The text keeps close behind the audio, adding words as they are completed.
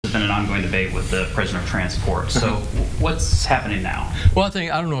has been an ongoing debate with the prisoner transport. So what's happening now? Well, I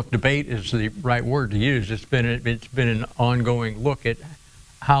don't know if debate is the right word to use. It's been an ongoing look at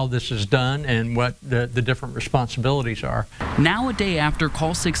how this is done and what the different responsibilities are. Now, a day after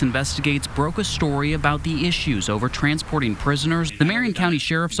Call 6 Investigates broke a story about the issues over transporting prisoners, the Marion County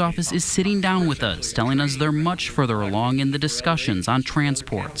Sheriff's Office is sitting down with us, telling us they're much further along in the discussions on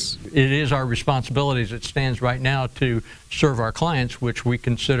transports. It is our responsibility as it stands right now to serve our clients, which we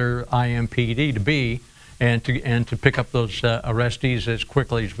consider IMPD to be, and to pick up those arrestees as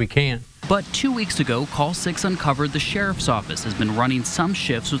quickly as we can. But 2 weeks ago, Call 6 uncovered the Sheriff's Office has been running some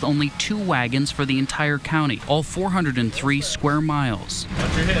shifts with only 2 wagons for the entire county, all 403 square miles.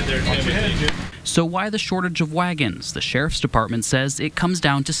 Watch your head there, Tim. So why the shortage of wagons? The Sheriff's Department says it comes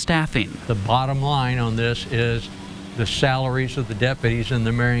down to staffing. The bottom line on this is the salaries of the deputies in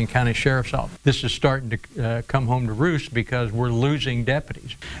the Marion County Sheriff's Office. This is starting to come home to roost because we're losing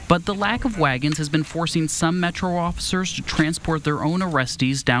deputies. But the lack of wagons has been forcing some Metro officers to transport their own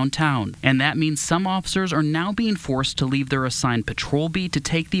arrestees downtown. And that means some officers are now being forced to leave their assigned patrol beat to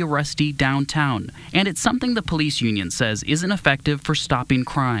take the arrestee downtown. And it's something the police union says isn't effective for stopping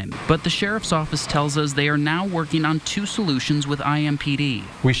crime. But the Sheriff's Office tells us they are now working on 2 solutions with IMPD.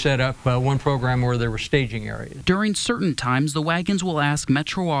 We set up one program where there were staging areas. During certain times, the wagons will ask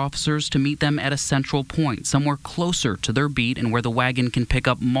Metro officers to meet them at a central point, somewhere closer to their beat and where the wagon can pick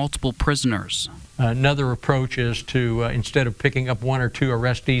up multiple prisoners. Another approach is to, instead of picking up 1 or 2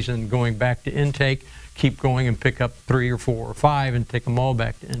 arrestees and going back to intake, keep going and pick up 3 or 4 or 5 and take them all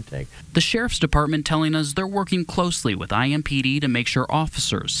back to intake. The Sheriff's Department telling us they're working closely with IMPD to make sure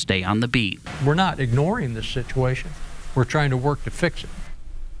officers stay on the beat. We're not ignoring this situation. We're trying to work to fix it.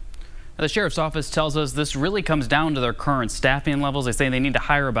 The Sheriff's Office tells us this really comes down to their current staffing levels. They say they need to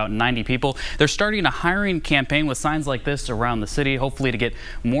hire about 90 people. They're starting a hiring campaign with signs like this around the city, hopefully to get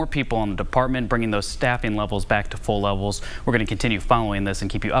more people on the department, bringing those staffing levels back to full levels. We're going to continue following this and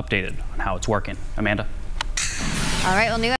keep you updated on how it's working. Amanda? All right, well, new